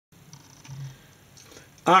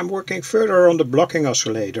I'm working further on the blocking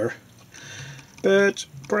oscillator, but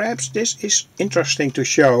perhaps this is interesting to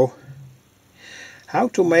show how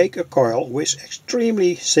to make a coil with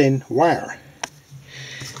extremely thin wire.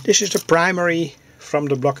 This is the primary from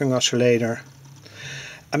the blocking oscillator.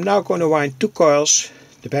 I'm now going to wind two coils,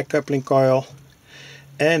 the back coupling coil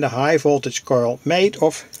and a high voltage coil made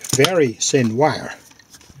of very thin wire.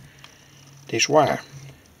 This wire.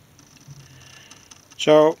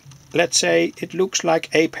 So let's say it looks like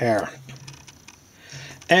ape hair.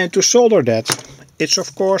 And to solder that, it's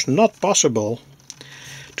of course not possible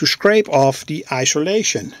to scrape off the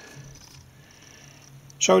isolation.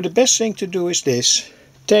 So the best thing to do is this.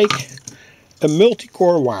 Take a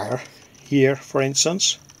multi-core wire, here for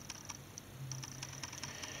instance,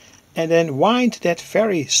 and then wind that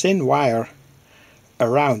very thin wire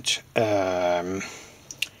around the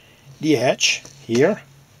edge here,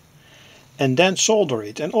 and then solder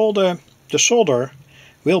it, and all the solder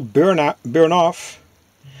will burn off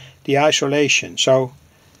the isolation. So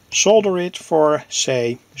solder it for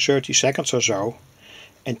say 30 seconds or so,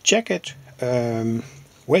 and check it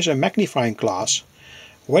with a magnifying glass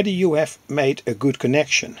whether you have made a good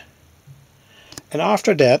connection. And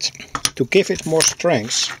after that, to give it more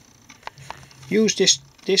strength, use this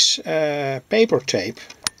paper tape,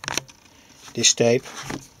 this tape,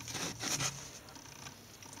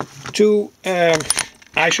 to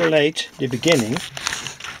isolate the beginning.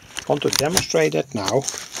 I want to demonstrate that now.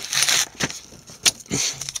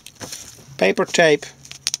 Paper tape,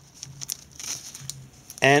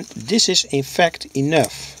 and this is in fact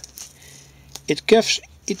enough. It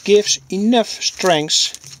gives enough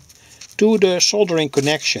strength to the soldering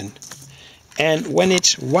connection, and when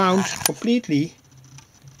it's wound completely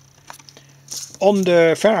on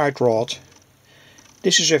the ferrite rod,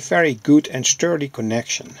 this is a very good and sturdy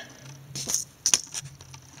connection.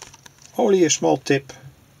 Only a small tip